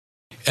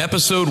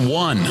Episode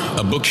 1,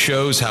 a book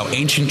shows how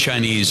ancient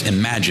Chinese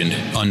imagined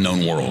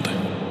unknown world.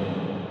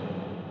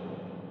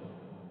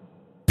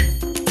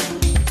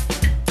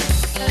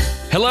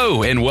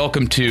 Hello, and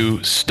welcome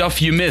to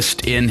Stuff You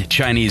Missed in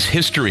Chinese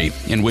History,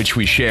 in which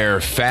we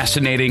share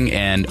fascinating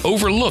and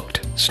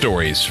overlooked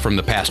stories from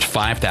the past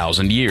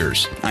 5,000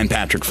 years. I'm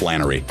Patrick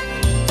Flannery.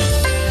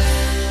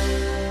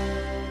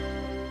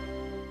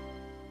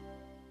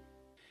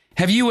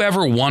 Have you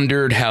ever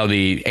wondered how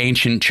the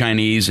ancient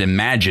Chinese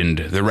imagined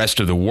the rest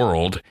of the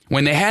world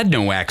when they had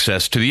no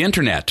access to the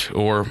internet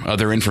or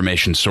other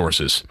information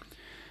sources?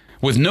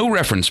 With no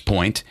reference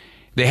point,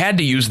 they had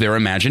to use their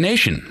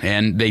imagination,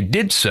 and they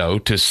did so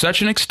to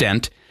such an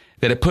extent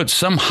that it put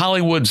some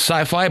Hollywood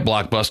sci-fi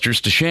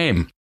blockbusters to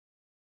shame.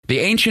 The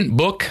ancient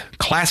book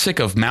Classic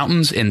of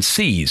Mountains and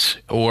Seas,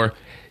 or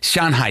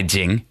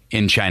Shanhaijing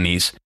in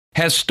Chinese,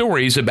 has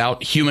stories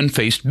about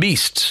human-faced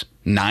beasts,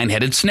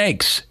 nine-headed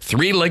snakes,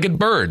 three-legged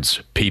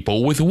birds,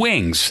 people with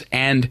wings,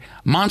 and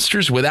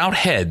monsters without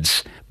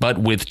heads, but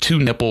with two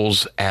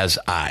nipples as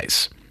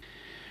eyes.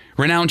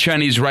 Renowned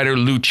Chinese writer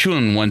Lu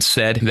Chun once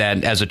said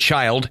that as a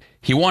child,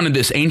 he wanted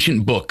this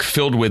ancient book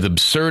filled with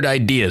absurd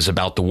ideas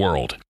about the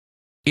world.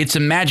 It's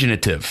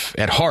imaginative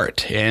at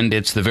heart, and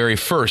it's the very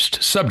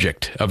first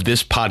subject of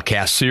this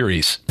podcast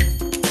series.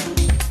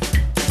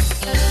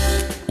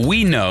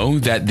 We know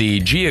that the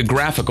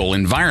geographical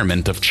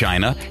environment of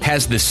China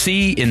has the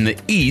sea in the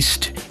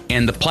east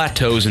and the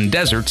plateaus and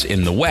deserts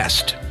in the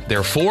west.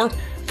 Therefore,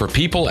 for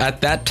people at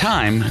that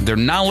time, their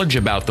knowledge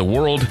about the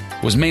world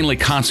was mainly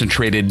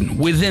concentrated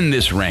within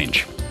this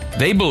range.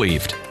 They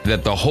believed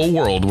that the whole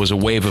world was a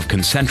wave of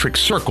concentric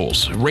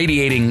circles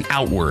radiating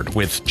outward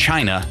with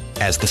China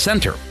as the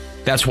center.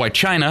 That's why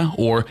China,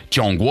 or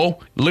Zhongguo,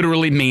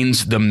 literally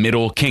means the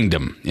Middle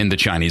Kingdom in the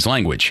Chinese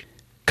language.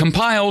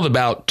 Compiled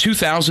about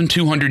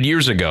 2,200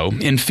 years ago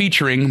and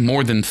featuring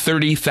more than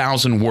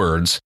 30,000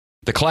 words,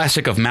 the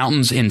Classic of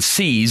Mountains and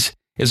Seas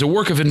is a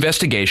work of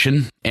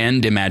investigation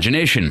and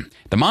imagination.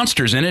 The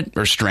monsters in it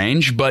are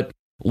strange, but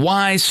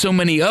why so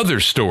many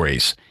other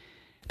stories?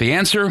 The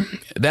answer,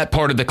 that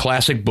part of the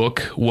classic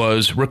book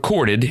was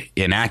recorded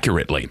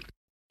inaccurately.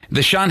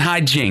 The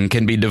Shanhaijing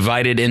can be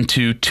divided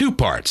into two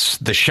parts,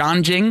 the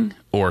Shanjing,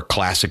 or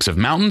Classics of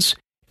Mountains,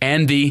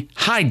 and the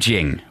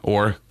Haijing,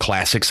 or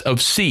Classics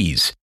of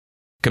Seas.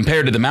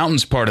 Compared to the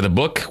mountains part of the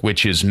book,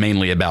 which is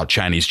mainly about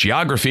Chinese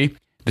geography,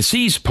 the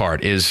seas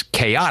part is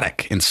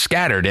chaotic and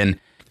scattered and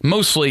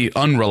mostly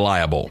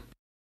unreliable.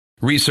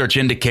 Research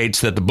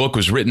indicates that the book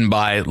was written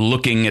by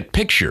looking at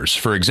pictures.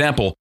 For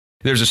example,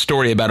 there's a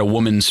story about a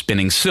woman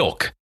spinning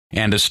silk,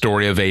 and a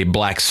story of a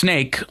black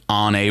snake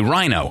on a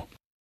rhino.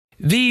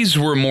 These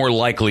were more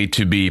likely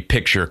to be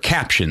picture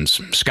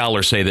captions.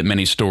 Scholars say that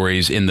many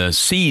stories in the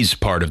seas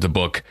part of the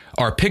book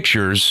are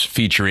pictures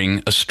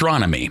featuring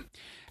astronomy.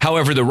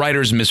 However, the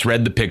writers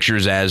misread the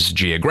pictures as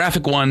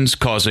geographic ones,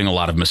 causing a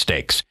lot of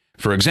mistakes.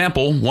 For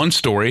example, one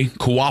story,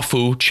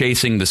 Kuafu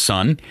Chasing the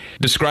Sun,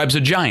 describes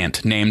a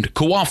giant named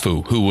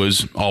Kuafu who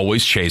was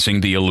always chasing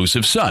the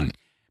elusive sun.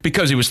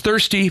 Because he was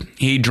thirsty,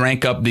 he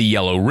drank up the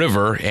Yellow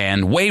River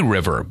and Wei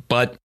River,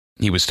 but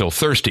he was still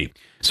thirsty.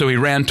 So he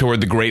ran toward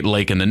the Great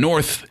Lake in the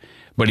north,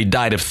 but he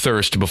died of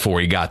thirst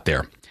before he got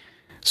there.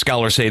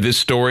 Scholars say this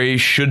story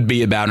should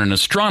be about an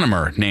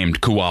astronomer named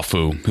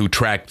Kuafu who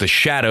tracked the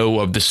shadow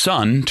of the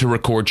sun to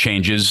record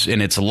changes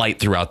in its light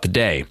throughout the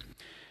day.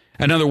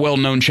 Another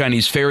well-known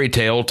Chinese fairy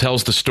tale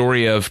tells the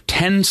story of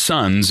 10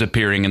 suns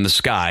appearing in the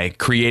sky,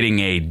 creating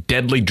a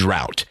deadly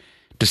drought.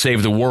 To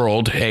save the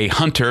world, a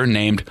hunter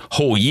named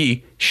Hou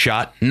Yi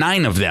shot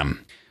 9 of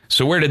them.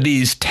 So where did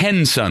these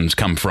 10 suns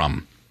come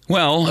from?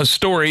 Well, a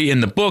story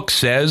in the book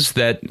says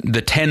that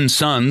the 10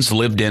 suns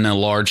lived in a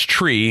large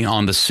tree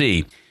on the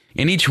sea,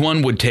 and each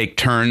one would take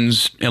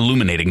turns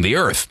illuminating the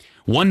earth.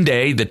 One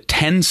day, the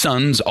 10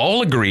 suns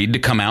all agreed to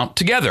come out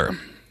together,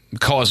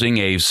 causing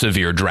a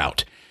severe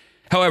drought.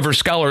 However,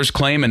 scholars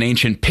claim an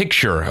ancient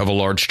picture of a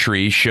large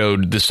tree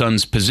showed the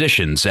sun's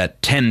positions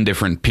at 10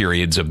 different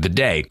periods of the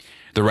day.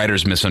 The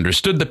writers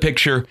misunderstood the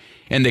picture,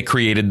 and they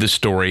created the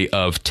story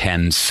of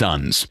 10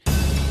 suns.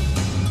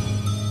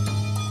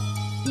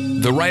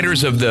 The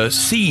writers of the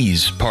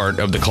seas part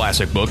of the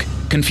classic book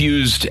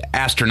confused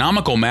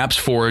astronomical maps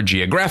for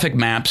geographic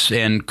maps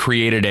and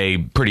created a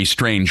pretty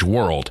strange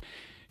world.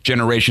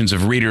 Generations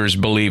of readers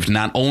believed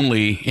not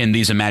only in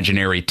these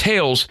imaginary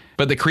tales,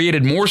 but they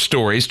created more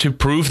stories to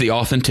prove the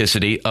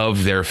authenticity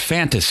of their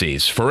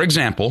fantasies. For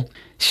example,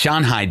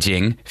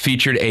 Shanhaijing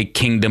featured a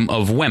kingdom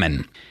of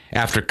women.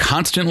 After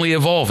constantly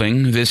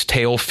evolving, this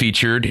tale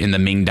featured in the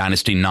Ming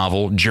Dynasty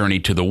novel Journey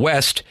to the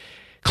West,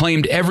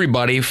 claimed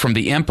everybody from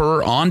the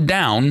emperor on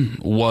down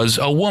was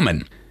a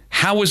woman.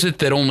 How is it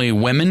that only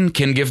women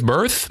can give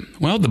birth?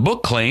 Well, the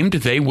book claimed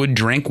they would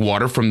drink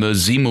water from the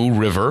Zimu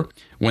River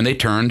when they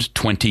turned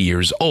 20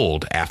 years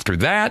old. After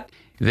that,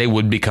 they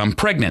would become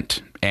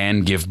pregnant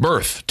and give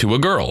birth to a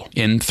girl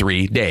in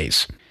 3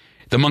 days.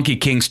 The Monkey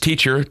King's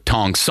teacher,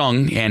 Tong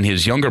Sung, and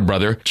his younger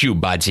brother, Zhu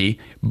Baji,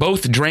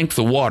 both drank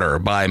the water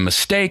by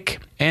mistake,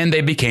 and they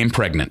became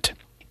pregnant.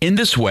 In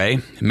this way,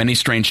 many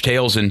strange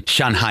tales in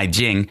Shanhai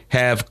Jing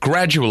have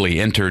gradually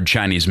entered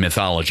Chinese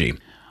mythology.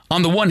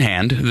 On the one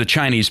hand, the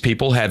Chinese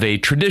people have a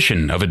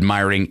tradition of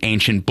admiring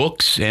ancient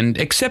books and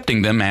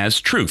accepting them as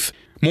truth.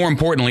 More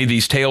importantly,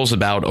 these tales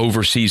about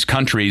overseas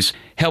countries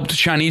helped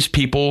Chinese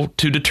people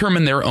to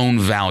determine their own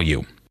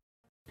value.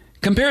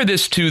 Compare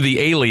this to the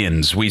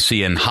aliens we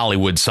see in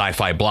Hollywood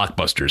sci-fi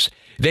blockbusters.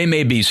 They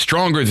may be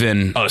stronger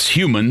than us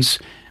humans,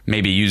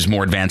 maybe use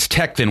more advanced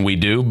tech than we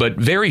do, but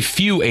very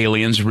few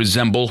aliens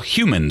resemble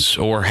humans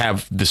or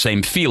have the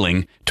same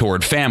feeling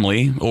toward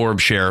family or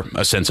share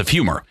a sense of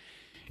humor.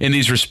 In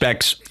these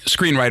respects,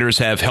 screenwriters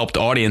have helped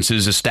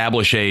audiences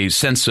establish a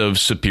sense of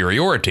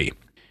superiority.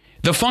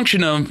 The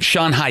function of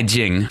Shanhai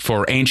Jing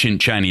for ancient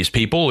Chinese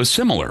people is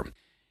similar.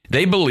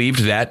 They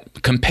believed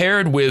that,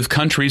 compared with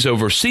countries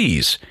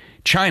overseas,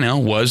 China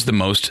was the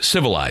most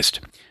civilized.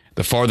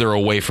 The farther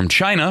away from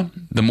China,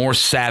 the more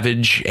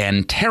savage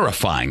and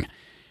terrifying.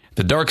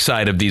 The dark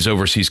side of these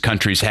overseas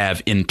countries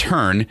have, in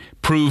turn,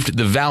 proved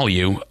the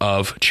value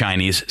of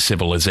Chinese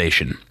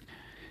civilization.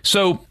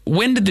 So,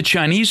 when did the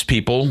Chinese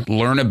people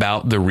learn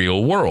about the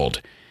real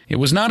world? It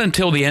was not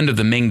until the end of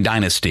the Ming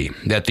Dynasty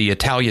that the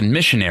Italian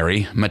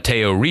missionary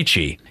Matteo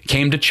Ricci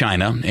came to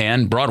China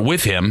and brought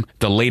with him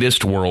the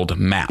latest world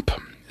map.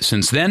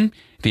 Since then,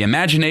 the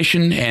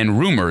imagination and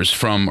rumors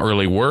from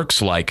early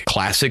works like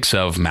classics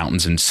of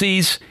mountains and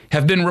seas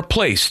have been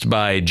replaced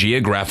by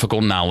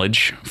geographical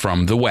knowledge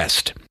from the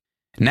West.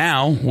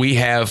 Now, we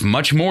have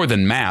much more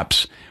than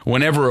maps.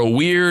 Whenever a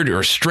weird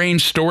or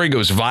strange story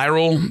goes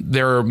viral,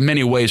 there are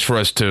many ways for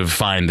us to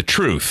find the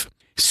truth.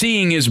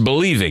 Seeing is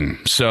believing,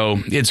 so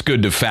it's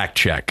good to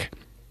fact-check.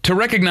 To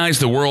recognize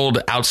the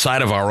world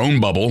outside of our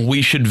own bubble,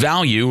 we should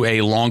value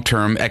a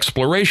long-term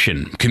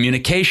exploration,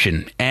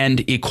 communication, and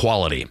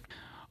equality.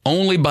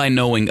 Only by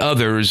knowing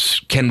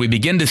others can we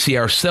begin to see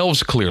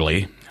ourselves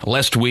clearly,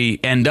 lest we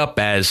end up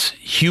as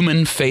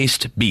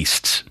human-faced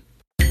beasts.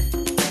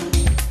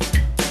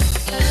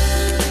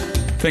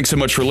 Thanks so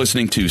much for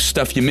listening to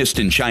Stuff You Missed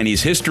in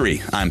Chinese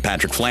History. I'm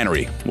Patrick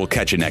Flannery. We'll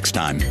catch you next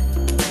time.